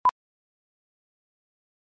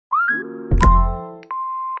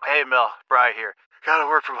Hey, Mel. Bri here. Gotta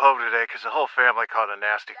work from home today because the whole family caught a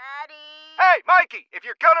nasty... Daddy! Hey, Mikey! If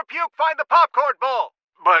you're gonna puke, find the popcorn bowl!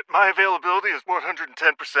 But my availability is 110%.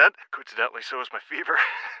 Coincidentally, so is my fever.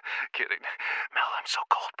 Kidding. Mel, I'm so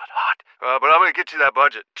cold but hot. But I'm gonna get you that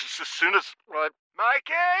budget just as soon as...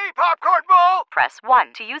 Mikey! Popcorn bowl! Press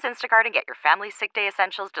 1 to use Instacart and get your family's sick day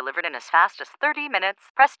essentials delivered in as fast as 30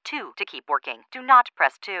 minutes. Press 2 to keep working. Do not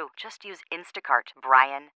press 2. Just use Instacart,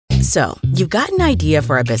 Brian. So, you've got an idea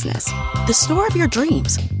for a business. The store of your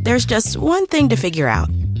dreams. There's just one thing to figure out.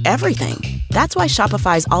 Everything. That's why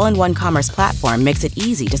Shopify's all-in-one commerce platform makes it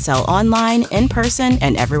easy to sell online, in person,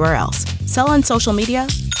 and everywhere else. Sell on social media,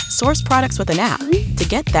 source products with an app to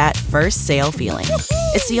get that first sale feeling.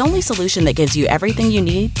 It's the only solution that gives you everything you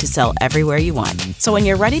need to sell everywhere you want. So when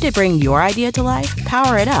you're ready to bring your idea to life,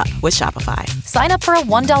 power it up with Shopify. Sign up for a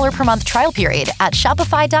 $1 per month trial period at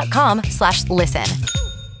shopify.com/listen.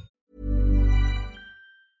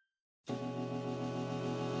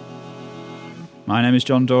 My name is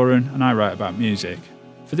John Doran and I write about music.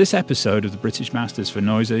 For this episode of the British Masters for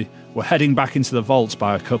Noisy, we're heading back into the vaults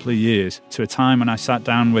by a couple of years to a time when I sat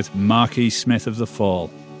down with Marquis Smith of The Fall.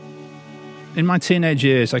 In my teenage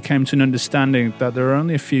years, I came to an understanding that there are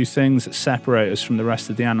only a few things that separate us from the rest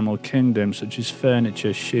of the animal kingdom, such as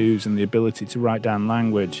furniture, shoes, and the ability to write down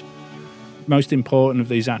language. Most important of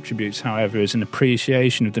these attributes, however, is an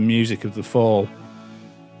appreciation of the music of The Fall.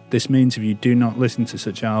 This means if you do not listen to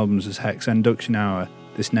such albums as Hex Enduction Hour,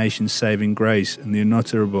 This Nation's Saving Grace, and The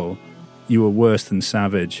Unutterable, you are worse than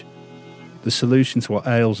savage. The solution to what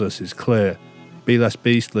ails us is clear. Be less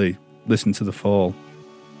beastly, listen to The Fall.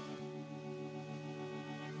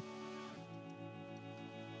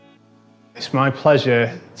 It's my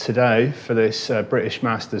pleasure today for this British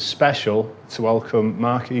Masters special to welcome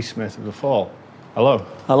Marquis Smith of The Fall. Hello.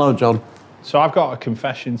 Hello, John. So I've got a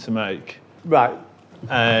confession to make. Right.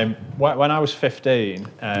 When I was 15,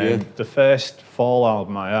 the first Fall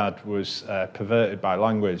album I had was Perverted by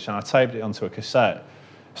Language, and I taped it onto a cassette.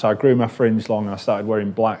 So I grew my fringe long and I started wearing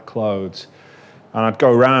black clothes. And I'd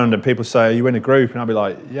go around and people say, "Are you in a group?" And I'd be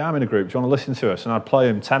like, "Yeah, I'm in a group. Do you want to listen to us?" And I'd play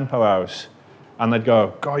them Tempo House. And they'd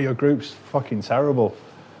go, "God, your group's fucking terrible."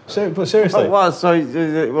 But seriously. What, so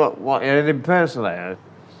you're an impersonator?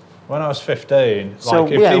 When I was 15, So,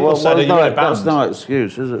 like if people said, "Are you in a band?" That's no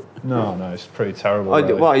excuse, is it? No, it's pretty terrible. Oh,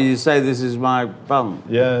 really. what, you say this is my band?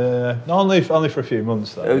 Yeah. No, only for a few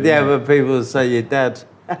months, though. Yeah, but people say you're dead.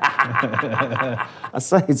 I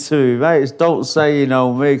say to you, mate, don't say you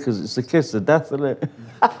know me, because it's the kiss of death, isn't it?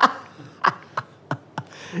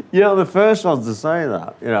 You're the first one to say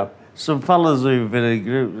that, you know. Some fellas who've been in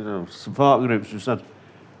groups, you know, support groups, who said,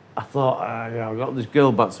 I thought, I got this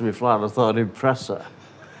girl back to my flat and I thought I'd impress her.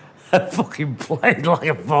 I fucking played like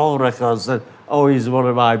a Fall record and said, "Oh, he's one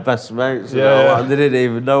of my best mates." Yeah. And they didn't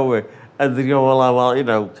even know me. And they go, well, you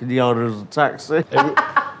know, can you order us a taxi?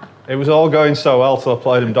 It was all going so well till I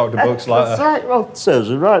played him Dr. Buck's letter. That's right. Well, it serves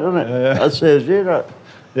you right, doesn't it? Yeah. That serves you right.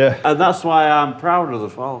 Yeah. And that's why I'm proud of The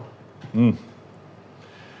Fall. No,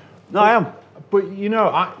 I am. But, you know,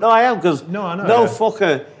 No, I am, because No, I know, no yeah.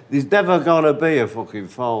 fucker, there's never going to be a fucking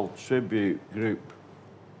Fall tribute group.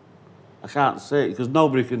 I can't see it, because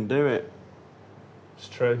nobody can do it. It's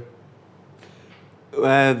true.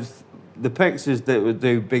 The Pixies that would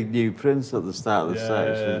do Big New Prince at the start of the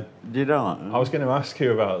section. Do you know that? I was going to ask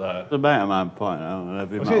you about that. The mate of mine pointed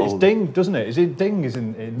out. It's Ding, doesn't it? Is it Ding is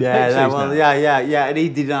in Pixies now? Yeah, and he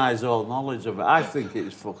denies all knowledge of it. I think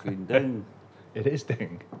it's fucking Ding. It is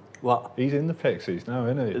Ding. What? He's in the Pixies now,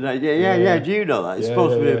 isn't he? Yeah, do you know that? It's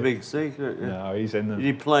supposed to be yeah. a big secret. Yeah. No, he's in them.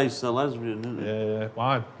 He plays the lesbian, isn't he? Yeah. Well,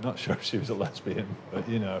 I'm not sure if she was a lesbian, but,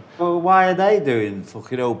 you know. Well, why are they doing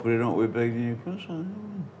fucking opening up with Big New Prince? Who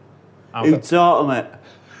taught them it?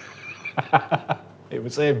 It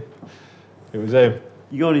was him.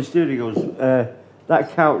 You go in his studio, he goes,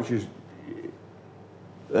 that couch is,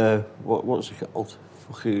 what's it called?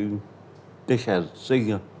 Fucking dickhead,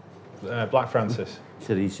 singer. Black Francis. He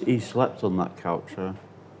said he slept on that couch, huh?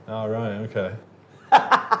 Oh, right, okay.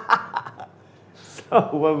 So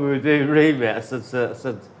when we were doing remake, I said to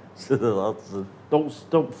the lads,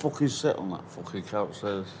 don't fucking sit on that fucking couch.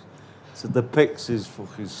 I said the Pixies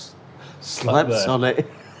fucking slept on it. You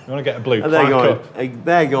want to get a blue and plaque up?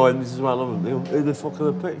 They're going, this is what I love it. Who the fuck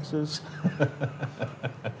are the Pixies?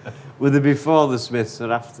 Were they before the Smiths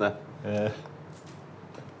or after? Yeah.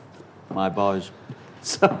 My boys.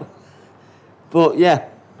 So, but yeah.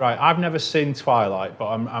 Right, I've never seen Twilight, but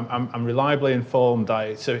I'm reliably informed that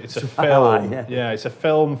it's a Twilight, film. yeah. It's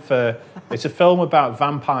a film about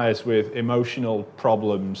vampires with emotional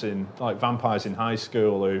problems like vampires in high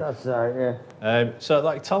school. That's right, yeah.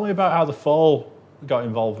 So, tell me about how The Fall got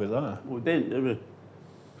involved with that? We didn't, did we?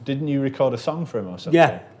 Didn't you record a song for him or something?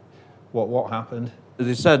 Yeah. What happened?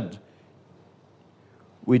 They said,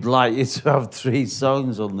 we'd like you to have 3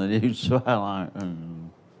 songs on the new Twilight.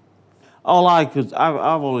 All I could,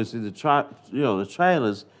 I've only seen the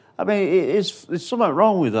trailers. I mean, there's something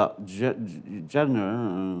wrong with that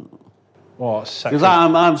genre. What? Because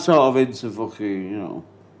I'm sort of into fucking,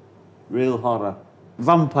 real horror.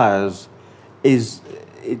 Vampires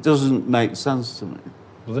it doesn't make sense to me.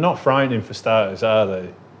 Well, they're not frightening for starters, are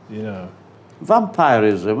they?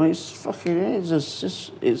 Vampirism, it's a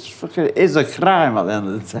crime at the end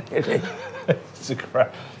of the day.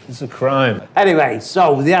 It's a crime. Anyway,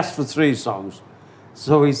 so they asked for 3 songs.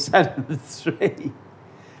 So he sent them 3.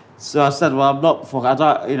 So I said, well, I'm not fucking, I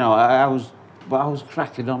don't, I was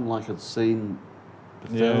cracking on like I'd seen the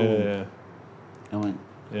film. Yeah. I went,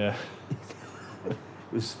 Yeah. it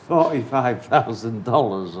was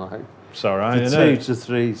 $45,000, like. It's all right, for isn't 2 it? to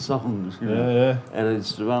 3 songs, and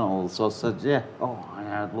instrumental. So I said, yeah,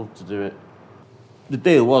 I'd love to do it. The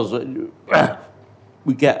deal was that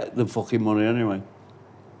we get the fucking money anyway.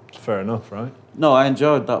 Fair enough, right? No, I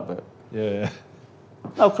enjoyed that bit. Yeah.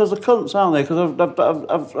 No, because the cunts, aren't they?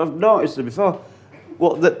 Because I've noticed it before.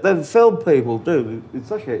 What the film people do, they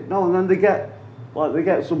take it. No, and then they get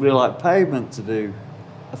somebody like Pavement to do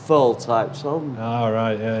a full type song. Oh,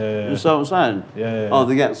 right, yeah. You see what I'm saying? Yeah. Or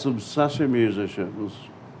they get some session musicians.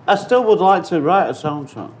 I still would like to write a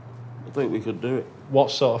soundtrack. I think we could do it. What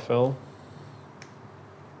sort of film?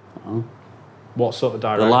 Huh? What sort of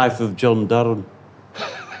director? The Life of John Darren.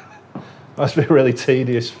 Must be a really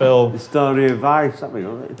tedious film. The Story of Vice, that'd be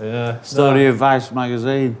good. Yeah. Story of Vice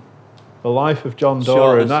magazine. The Life of John Short-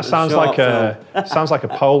 Doran. That sounds short sounds like a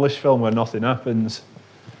Polish film where nothing happens.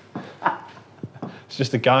 It's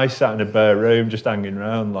just a guy sat in a bare room, just hanging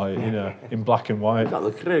around, in black and white. Got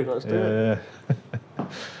the crew, let's do it. Yeah.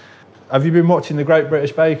 Have you been watching the Great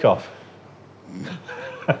British Bake Off?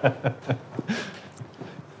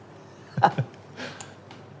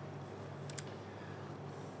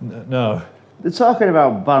 No. They're talking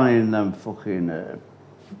about banning them fucking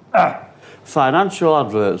financial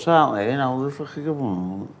adverts, aren't they? The fucking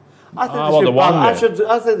government. I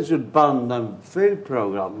think they should ban them food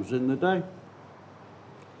programmes in the day.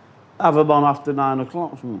 Have them on after 9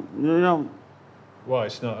 o'clock. Well,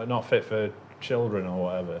 it's not fit for children or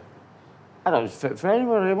whatever. I don't think it's fit for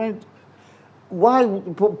anybody. I mean, why?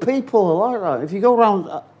 But people are like that. If you go around,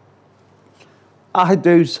 I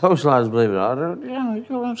do socialise, believe it or not. You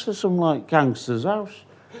go around to some gangster's house,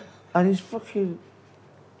 and he's fucking.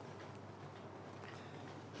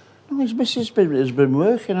 His missus has been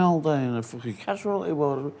working all day in a fucking casualty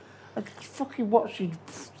ward, and fucking watching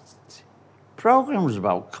programmes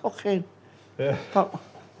about cooking. Yeah. About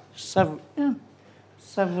 7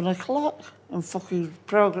 o'clock, and fucking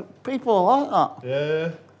program. People are like that.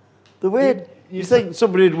 Yeah. The weird. You think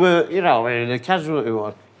somebody'd work, in a casualty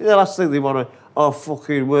ward? The last thing they want to,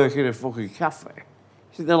 fucking work in a fucking cafe. You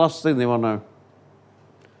think the last thing they want to.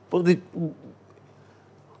 But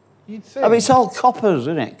You'd think. I mean, it's all coppers,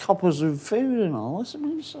 isn't it? Coppers and food and all. I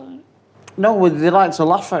mean, no, they like to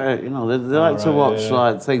laugh at it. They like to watch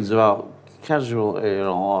things about casualty and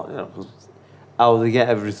all that. How they get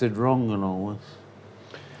everything wrong and all this.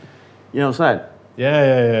 You know what I'm saying?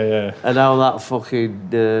 Yeah. And how that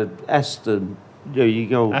fucking Aston, you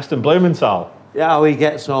go. Aston Blumenthal. Yeah, how he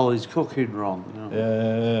gets all his cooking wrong.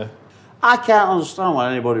 Yeah. I can't understand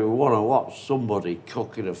why anybody would want to watch somebody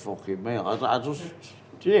cooking a fucking meal. I just.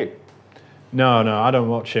 Do you? No, I don't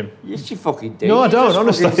watch him. Yes, you fucking do. No, I don't,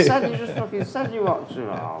 honestly. You just fucking said you watch them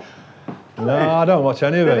all. No, I don't watch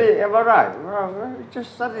any of it. Am I right? Well, you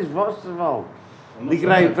just said he's watched them all. The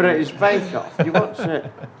Great British Bake Off. You watch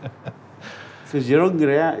it. Because you're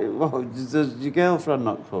hungry, aren't you? Well, does your girlfriend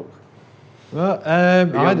not cook? Well, I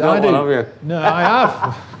do. Have you? No, I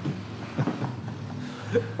have.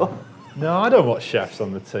 No, I don't watch chefs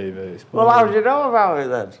on the TV. Well, how do you know about it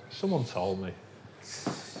then? Someone told me.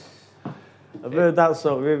 I've heard that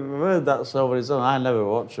so many times. I never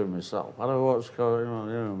watch them myself. I don't watch,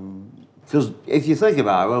 because if you think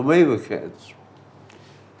about it, when we were kids,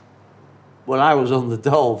 when I was on the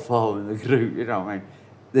Dole forming the group,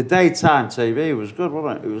 the daytime TV was good,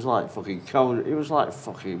 wasn't it? It was like fucking cold. It was like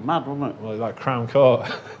fucking mad, wasn't it? Well, like Crown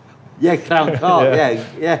Court. Yeah, Crown Court.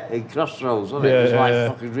 yeah, in Crossroads, wasn't it? It was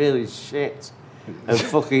fucking really shit and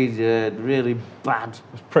fucking really bad. It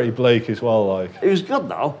was pretty bleak as well, It was good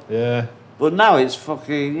though. Yeah. But now it's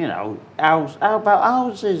fucking, how about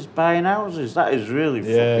houses, buying houses? That is really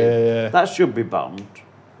fucking. Yeah. That should be banned.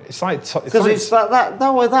 It's like Because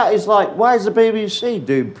that is like, why is the BBC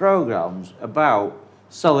doing programmes about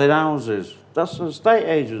selling houses. That's an estate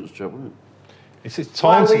agent's job, isn't it? It's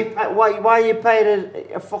Why time are you paying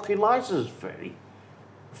a fucking licence fee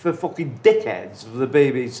for fucking dickheads of the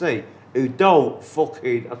BBC who don't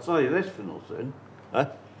fucking... I'll tell you this for nothing.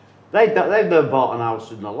 They've never bought an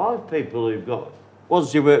house in their life, people who've got...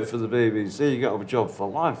 Once you work for the BBC, you got a job for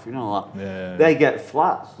life, you know that. Yeah. They get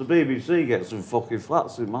flats. The BBC gets some fucking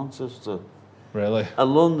flats in Manchester. Really?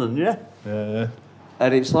 And London, yeah. Yeah.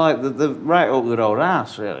 And it's like they're right up their own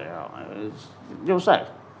ass, really, aren't they? You know what I'm saying?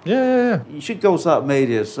 Yeah. You should go to that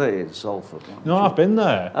Media City in Salford. No, I've been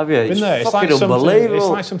there. Have you? Been It's there. fucking unbelievable. It's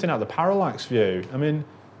like something out of the Parallax View. I mean,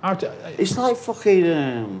 It's like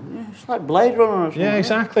fucking... it's like Blade Runner or something. yeah,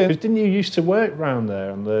 exactly. Didn't you used to work round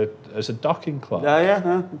there as a docking clerk?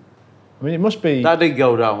 Yeah. I mean, it must be... That didn't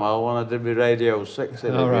go down well when I did my Radio 6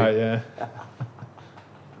 interview. All right, yeah.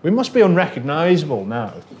 We must be unrecognisable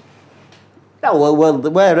now. No, well,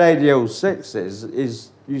 where Radio 6 is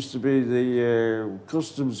used to be the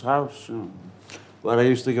Customs House, you know, where I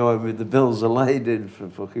used to go in with the bills of lading for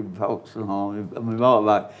fucking boats and all, and my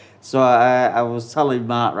motorbike. So I was telling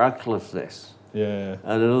Mark Radcliffe this. Yeah.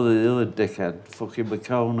 And the other dickhead, fucking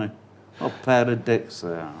McConey. What a pair of dicks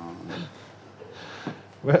they are.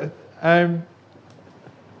 Well,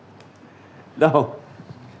 No,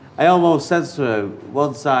 I almost said to him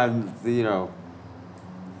one time,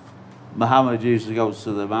 Muhammad used to go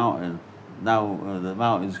to the mountain. Now the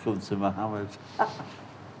mountains come to Muhammad.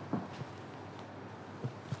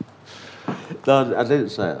 No, I didn't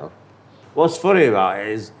say that. What's funny about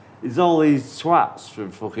it is all these twats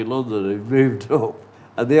from fucking London who've moved up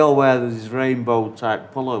and they all wear these rainbow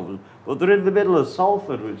type pullovers, but they're in the middle of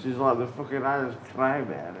Salford, which is like the fucking highest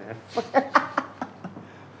crime area.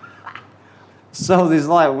 So there's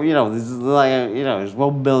there's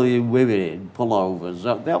 1 million women in pullovers.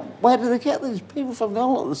 Where do they get these people from? They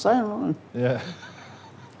all look the same, don't they? yeah.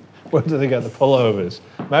 Where do they get the pullovers?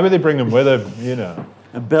 Maybe they bring them with them, you know.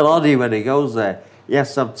 And Bill Oddie, when he goes there, he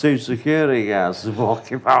has to have 2 security guards to walk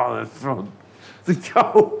him out of the front to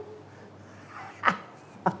go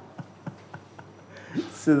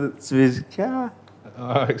to his car.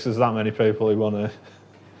 Oh, 'cause there's that many people who want to...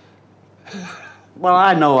 Well,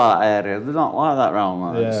 I know that area. They're not like that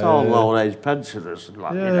round there. Yeah, It's all yeah. old age pensioners.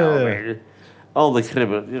 Like, you know what I mean? All the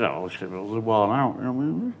criminals, all the criminals are worn out. You know what I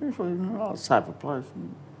mean? That type of place.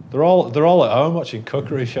 They're all at home watching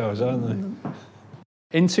cookery shows, aren't they?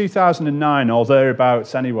 In 2009, or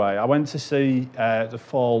thereabouts anyway, I went to see The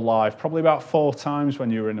Fall live probably about 4 times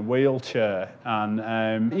when you were in a wheelchair.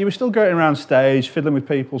 And you were still going around stage, fiddling with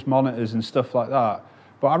people's monitors and stuff like that.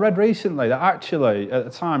 But I read recently that actually, at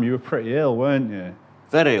the time, you were pretty ill, weren't you?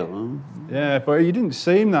 Very ill. Yeah, but you didn't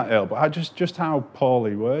seem that ill. But just how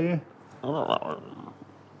poorly were you?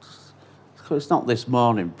 It's not this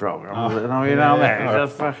morning programme, Oh, you know what I mean? It's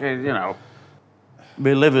just fucking,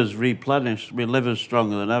 my liver's replenished, my liver's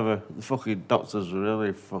stronger than ever. The fucking doctors were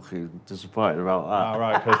really fucking disappointed about that. All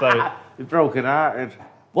right, because They're broken hearted.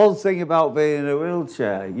 One thing about being in a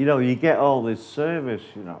wheelchair, you get all this service,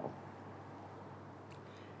 you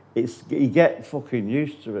get fucking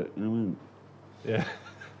used to it, you know what I mean? Yeah.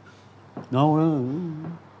 No.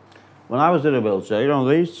 When I was in a wheelchair,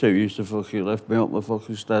 these two used to fucking lift me up the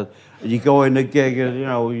fucking stairs. And you go in a gig and,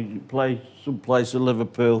 you play someplace in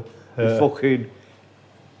Liverpool, you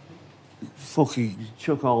fucking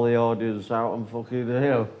chuck all the audience out and fucking,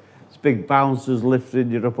 it's big bouncers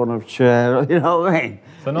lifting you up on a chair, you know what I mean?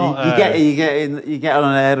 They're not, you get on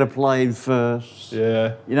an aeroplane first.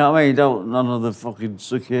 Yeah. You know what I mean? None of the fucking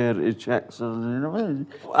security checks. You know what I mean?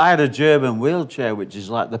 I had a German wheelchair, which is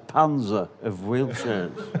like the Panzer of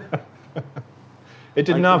wheelchairs. It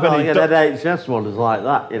didn't have any... The NHS one is like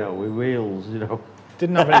that, with wheels,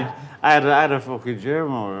 Didn't have any... I had a fucking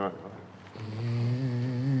German one.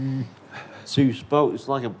 2 spokes, it's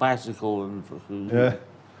like a bicycle and fucking... Yeah.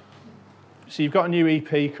 So you've got a new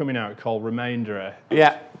EP coming out called Remainder.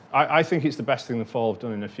 Yeah. I think it's the best thing the Fall have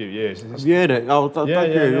done in a few years. Have you heard it? Oh, thank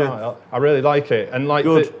you. No, I really like it. And like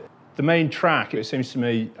Good. the main track, it seems to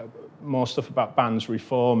me more stuff about bands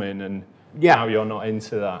reforming and Yeah. how you're not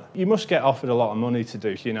into that. You must get offered a lot of money to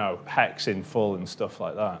do, Hex in full and stuff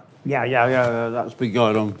like that. Yeah. That's been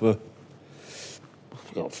going on for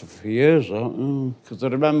years, because I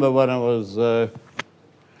remember when I was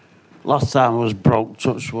last time I was broke,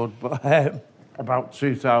 touch wood, but about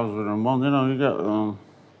 2001. You get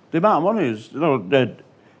the amount of money is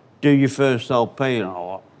do your first LP and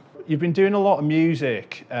all that. You've been doing a lot of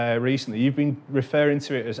music recently. You've been referring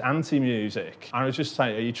to it as anti-music. I was just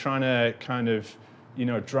saying, are you trying to kind of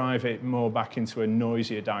drive it more back into a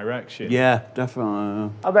noisier direction. Yeah,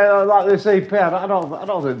 definitely. I mean, like this EP, I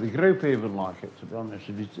don't think the group even like it, to be honest.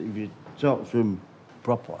 If you talk to them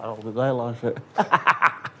properly, I don't think they like it.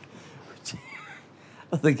 I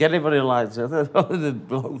don't think anybody likes it. I don't think the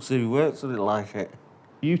blokes who works on it like it.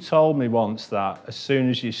 You told me once that as soon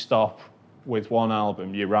as you stop with one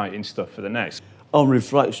album, you're writing stuff for the next. On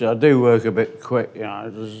reflection, I do work a bit quick, I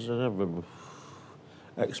never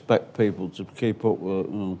expect people to keep up with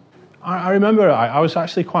it. I remember I was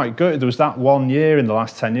actually quite good. There was that 1 year in the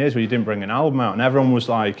last 10 years where you didn't bring an album out, and everyone was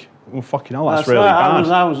like, "Well, fucking hell, that's really bad."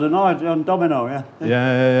 I was annoyed on Domino, yeah.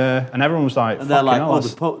 Yeah. And everyone was like, and "Fucking they're like, hell."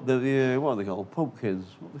 What are they called? Pumpkins.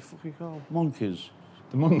 What the fuck are you called? Monkeys.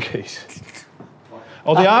 The Monkeys.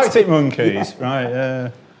 Oh, the Arctic Monkeys, right?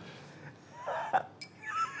 Yeah.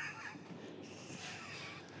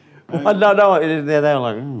 No, they're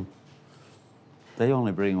like, they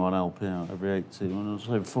only bring one LP out every 18 months.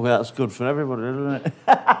 So, fuck, that's good for everybody, isn't it?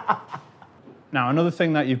 Now, another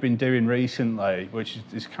thing that you've been doing recently, which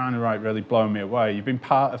is kind of really blowing me away, you've been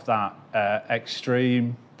part of that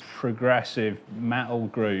extreme progressive metal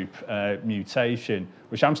group, Mutation,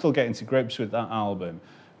 which I'm still getting to grips with that album.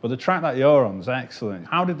 But the track that you're on is excellent.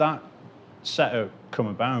 How did that setup come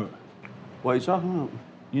about? What are you talking about?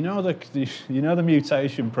 You know the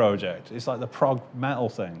Mutation project? It's like the prog metal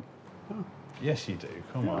thing. Oh. Yes, you do.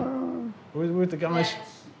 Come on. With the guys.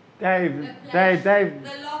 Dave. The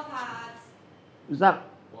Love Hearts. Is that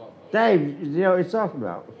Dave? You know what he's talking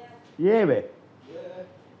about? Yeah. You hear me? Yeah.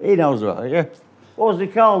 He knows about it. Yeah. What was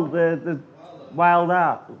it called? The Wild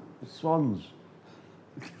Art. The Swans.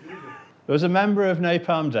 There was a member of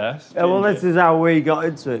Napalm Death. Yeah, well, this is how we got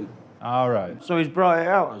into it. All right. So he's brought it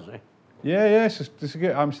out, has he? Yeah. It's a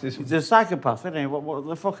good. He's a psychopath, isn't he?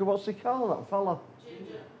 What's he called, that fella?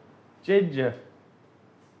 Ginger.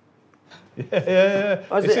 Yeah.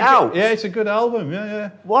 Is it out? Yeah, it's a good album. Yeah.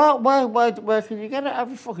 Where can you get it? Have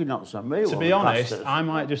you fucking not sent me one? To be honest, I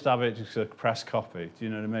might just have it just a press copy. Do you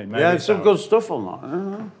know what I mean? Maybe there's some good stuff on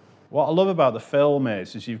that. What I love about the film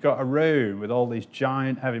is you've got a room with all these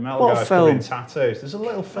giant heavy metal guys covered in tattoos. There's a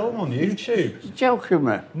little film on YouTube. You're joking,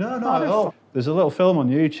 mate? No, not at all. There's a little film on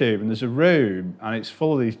YouTube, and there's a room, and it's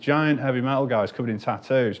full of these giant heavy metal guys covered in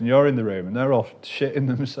tattoos, and you're in the room, and they're all shitting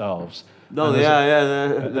themselves. No, they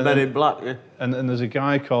are, the men in black, yeah. And there's a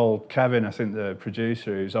guy called Kevin, I think the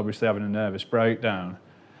producer, who's obviously having a nervous breakdown.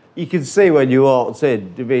 You can see when you walked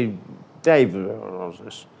in, I mean, Dave, what was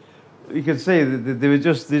this? You can see that they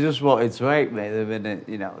just wanted to hate me the minute,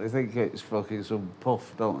 they think it's fucking some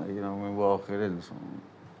puff, don't they, when we're walking in.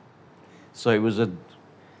 So it was a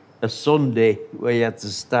Sunday where you had to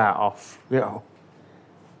start off,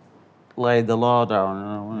 laying the law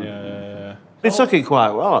down, Yeah. They took it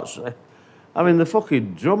quite well, actually. I mean, the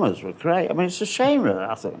fucking drummers were great. I mean, it's a shame, really,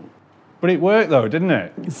 I think. But it worked, though, didn't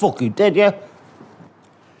it? It fucking did, yeah.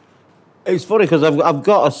 It's funny, because I've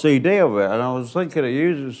got a CD of it, and I was thinking of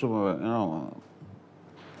using some of it,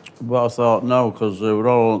 But I thought, no, because they were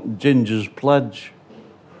all on Ginger's Pledge.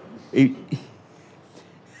 It's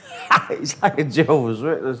like a Jehovah's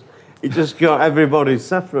Witness. He just got everybody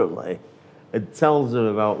separately and tells them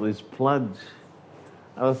about this pledge.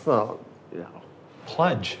 And I thought,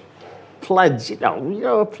 Pledge? Pledge,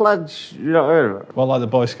 a pledge, you know heard of it? Well, like the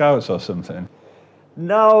Boy Scouts or something?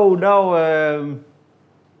 No,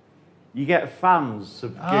 you get fans to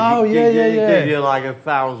give you like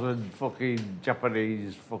 1,000 fucking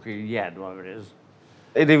Japanese fucking yen, whatever it is.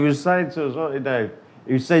 And he was saying to us, what did he do?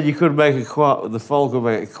 He said you could make the folk could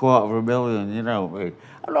make $250,000,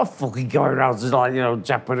 I'm not fucking going around to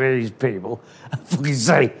Japanese people and fucking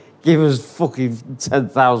say, give us fucking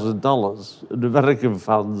 $10,000. And American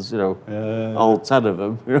fans, all 10 of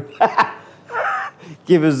them,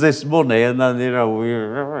 give us this money and then,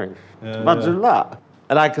 imagine that.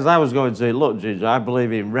 And because I was going to say, look, Ginger, I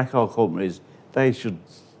believe in record companies, they should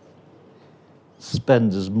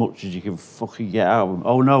spend as much as you can fucking get out of them.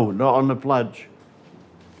 Oh, no, not on the pledge.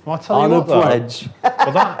 Well, I tell you what, though. On the pledge.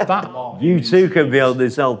 Well, that you too can be on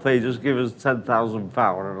this LP. Just give us £10,000 and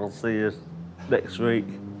I'll see you next week.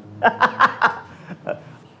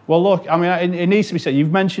 Well, look, I mean, it needs to be said,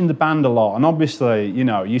 you've mentioned the band a lot, and obviously,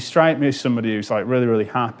 you strike me as somebody who's really, really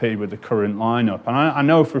happy with the current lineup. And I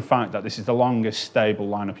know for a fact that this is the longest stable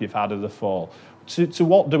lineup you've had of the Fall. To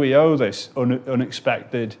what do we owe this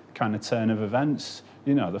unexpected kind of turn of events?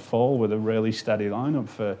 The Fall with a really steady lineup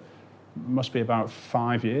for, must be about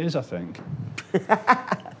 5 years, I think.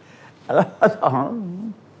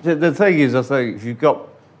 The thing is, I think, if you've got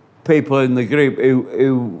people in the group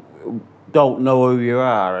who don't know who you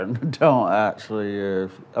are and don't actually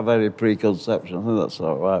have any preconception, I think that's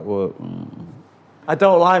all right work. I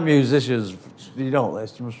don't like musicians. You don't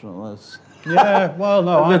listen, you must not listen. Yeah, well,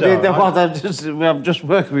 no, I don't. I'm just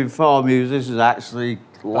working with 4 musicians I actually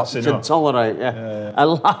can tolerate,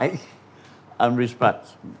 and like and respect.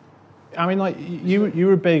 I mean, like, you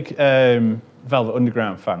were a big Velvet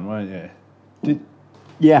Underground fan, weren't you?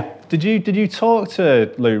 Did you talk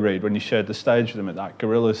to Lou Reed when you shared the stage with him at that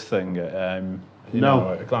Gorillaz thing at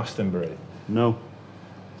at Glastonbury? No.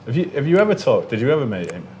 Have you ever talked? Did you ever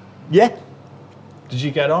meet him? Yeah. Did you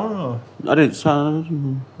get on? Or? I didn't say.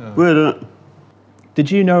 Weird. Did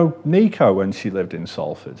you know Nico when she lived in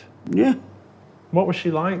Salford? Yeah. What was she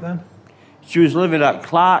like then? She was living at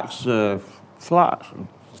Clark's flat.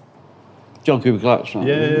 John Cooper Clark's.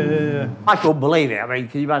 Yeah. I couldn't believe it. I mean,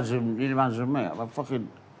 can you imagine me?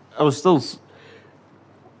 I was still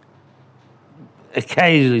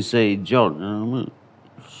occasionally seeing John. You know what I mean?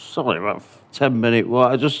 Sorry, about 10-minute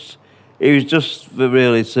walk. It was just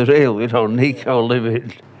really surreal, you know, Nico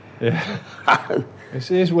living. Yeah.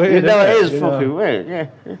 It is weird. No, it is fucking weird, yeah.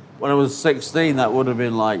 When I was 16, that would have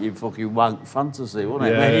been like your fucking wank fantasy,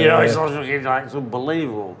 wouldn't it? It's fucking like, it's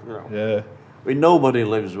unbelievable, you know. Yeah. I mean, nobody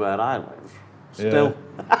lives where I live. Still.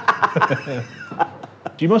 Yeah.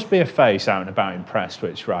 You must be a face out and about in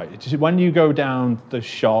Prestwich, right? When you go down the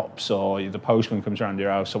shops or the postman comes around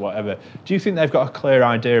your house or whatever, do you think they've got a clear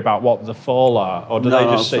idea about what the Fall are? Or do they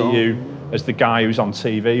just see you as the guy who's on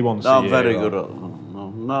TV once a year? Not very good at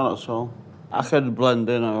no, not at all. I can blend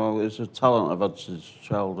in. It's a talent I've had since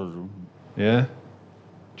childhood. Yeah?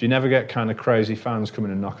 Do you never get kind of crazy fans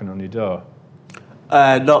coming and knocking on your door?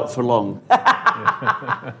 Not for long.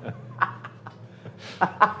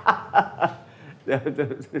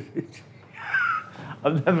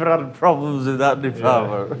 I've never had problems in that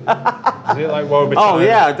department. Is it like woe betide? Oh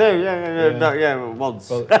yeah, I do. Yeah, once.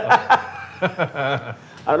 Well, I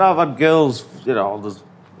know I've had girls, you know.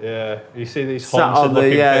 Yeah, you see these haunted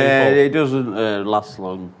looking people. Yeah, it doesn't last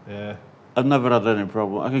long. Yeah. I've never had any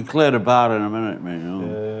problem. I can clear a bar in a minute, mate. You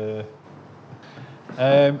know?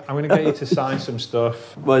 Yeah. I'm going to get you to sign some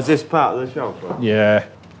stuff. Well, is this part of the show? Yeah.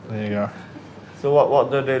 There you go. So what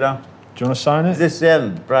do I do now? Do you want to sign it? Is this the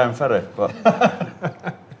end, Brian Ferry?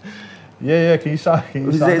 Yeah. Can you sign?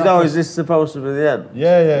 Is this supposed to be the end?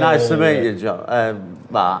 Yeah. Nice to meet you, John.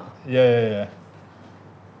 Mark. Yeah.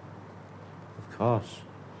 Of course.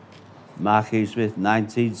 Mark E. Smith,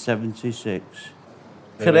 1976.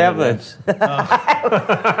 Can I have this? I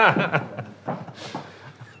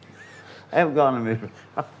haven't got any. Can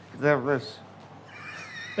I have this?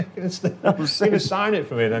 You're going to sign it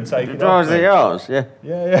for me, then take it off. Is it yours? Yeah.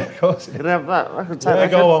 Yeah, of course. Can I have that? I can take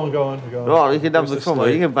that. Go on. Well, you can have the cover.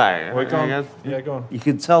 You can buy it. Wait, go on. Yeah, go on. You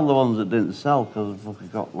can tell the ones that didn't sell because I've fucking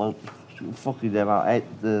got fucking about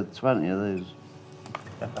 20 of these.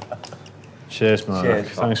 Cheers, Mark. Cheers.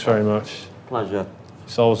 Thanks very much. Pleasure.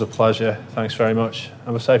 It's always a pleasure. Thanks very much.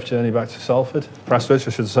 Have a safe journey back to Salford. Prestwich,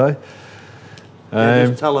 I should say.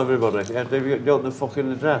 Just tell everybody. Do you want the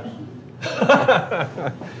fucking address?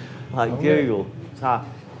 Like Google. Tap.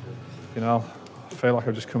 You know, I feel like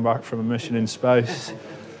I've just come back from a mission in space.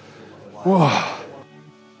 Whoa.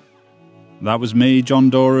 That was me, John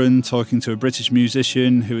Doran, talking to a British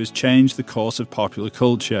musician who has changed the course of popular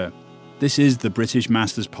culture. This is the British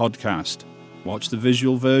Masters podcast. Watch the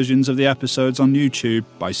visual versions of the episodes on YouTube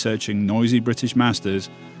by searching Noisy British Masters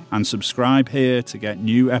and subscribe here to get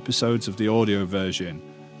new episodes of the audio version.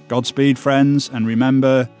 Godspeed, friends, and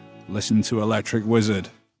remember, listen to Electric Wizard.